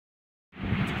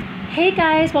Hey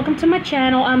guys, welcome to my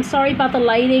channel. I'm sorry about the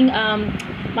lighting.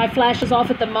 My flash is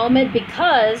off at the moment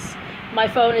because my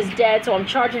phone is dead, so I'm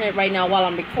charging it right now while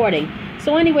I'm recording.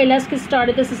 So anyway, let's get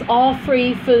started. This is all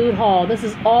free food haul. This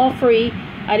is all free.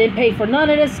 I didn't pay for none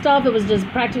of this stuff. It was just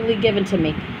practically given to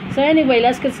me. So anyway,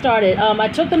 let's get started. I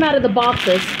took them out of the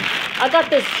boxes. I got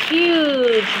this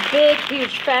huge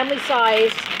family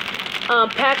size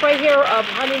pack right here of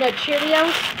Honey Nut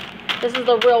Cheerios. This is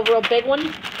the real big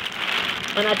one.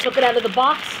 And I took it out of the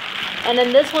box. And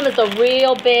then this one is a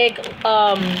real big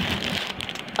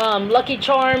Lucky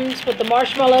Charms with the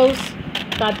marshmallows.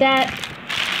 Got that.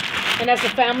 And that's the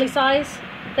family size.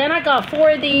 Then I got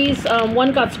 4 of these.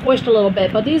 One got squished a little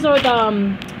bit. But these are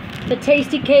the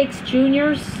Tasty Cakes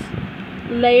Juniors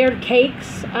layered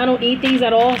cakes. I don't eat these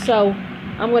at all, so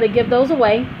I'm going to give those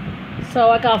away.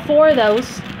 So I got 4 of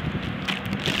those.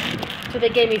 So they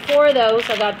gave me 4 of those.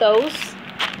 I got those.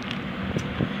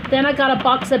 Then I got a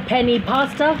box of penny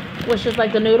pasta, which is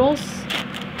like the noodles.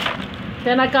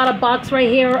 Then I got a box right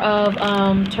here of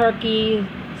turkey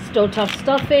Sto-Tough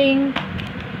stuffing.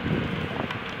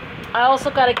 I also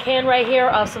got a can right here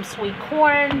of some sweet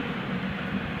corn.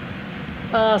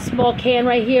 A small can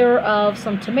right here of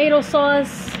some tomato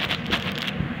sauce.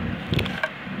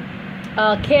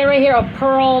 A can right here of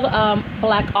pearled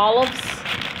black olives.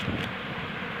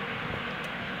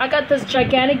 I got this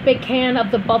gigantic big can of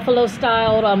the buffalo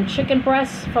style chicken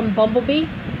breast from Bumblebee.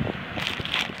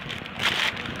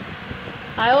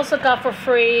 I also got for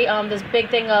free this big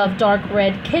thing of dark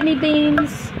red kidney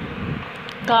beans.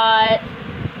 Got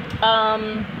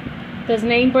this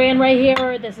name brand right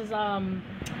here. This is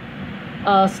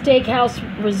Steakhouse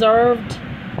Reserved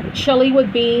chili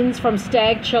with beans from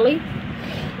Stag Chili.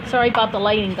 Sorry about the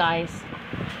lighting, guys.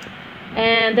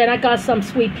 And then I got some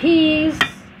sweet peas.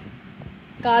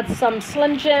 Got some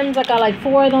Slim Jims. I got like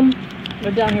 4 of them.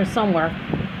 They're down here somewhere.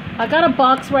 I got a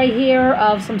box right here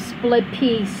of some split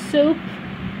pea soup.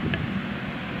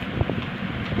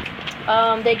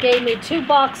 They gave me 2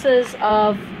 boxes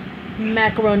of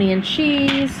macaroni and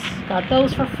cheese. Got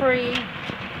those for free.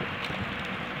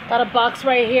 Got a box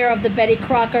right here of the Betty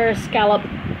Crocker scallop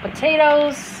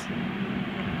potatoes.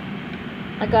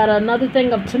 I got another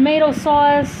thing of tomato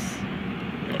sauce.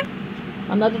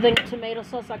 Another thing of tomato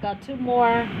sauce. I got 2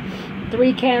 more.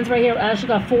 3 cans right here. I actually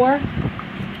got 4.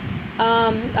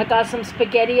 I got some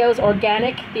SpaghettiOs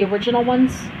organic, the original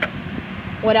ones,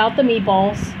 without the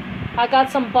meatballs. I got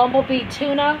some Bumblebee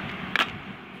tuna.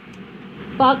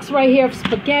 Box right here of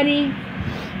spaghetti.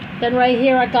 Then right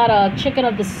here I got a chicken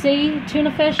of the sea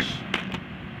tuna fish.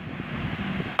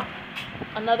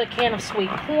 Another can of sweet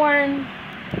corn.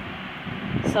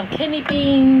 Some kidney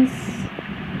beans.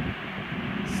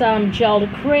 Some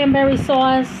gelled cranberry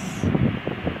sauce,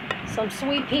 some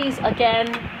sweet peas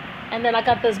again, and then I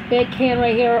got this big can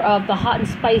right here of the hot and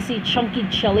spicy chunky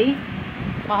chili.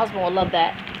 My husband will love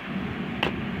that.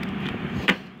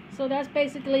 So that's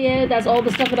basically it. That's all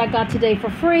the stuff that I got today for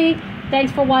free.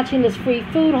 Thanks for watching this free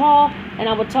food haul, and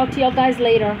I will talk to y'all guys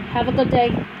later. Have a good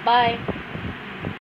day. Bye.